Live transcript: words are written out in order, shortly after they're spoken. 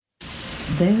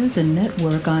There's a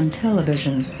network on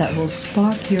television that will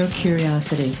spark your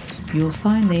curiosity. You'll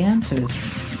find the answers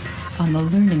on the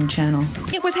Learning Channel.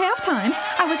 It was halftime.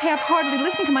 I was half-heartedly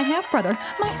listening to my half-brother.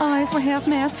 My eyes were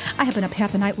half-masked. I have been up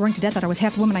half the night worrying to death that I was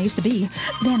half the woman I used to be.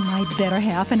 Then my better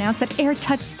half announced that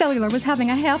AirTouch Cellular was having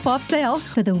a half-off sale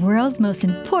for the world's most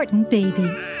important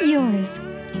baby. Yours.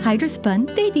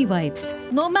 Hydrospun baby wipes.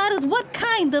 No matter what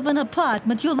kind of an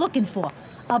apartment you're looking for,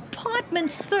 Apartment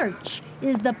Search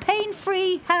is the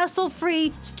pain-free,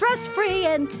 hassle-free, stress-free,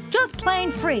 and just plain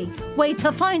free way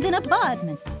to find an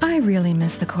apartment. I really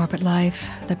miss the corporate life,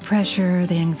 the pressure,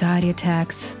 the anxiety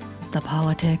attacks, the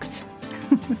politics.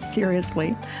 Seriously,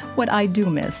 what I do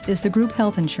miss is the group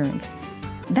health insurance.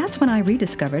 That's when I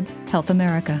rediscovered Health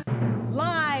America.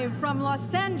 Live from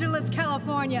Los Angeles,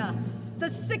 California, the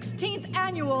 16th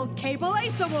Annual Cable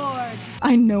Ace Awards.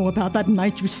 I know about that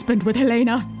night you spent with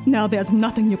Helena. Now there's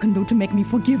nothing you can do to make me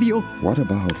forgive you. What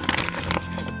about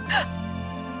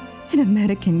An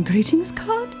American greetings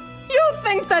card? You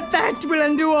think that will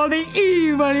undo all the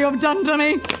evil you've done to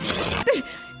me?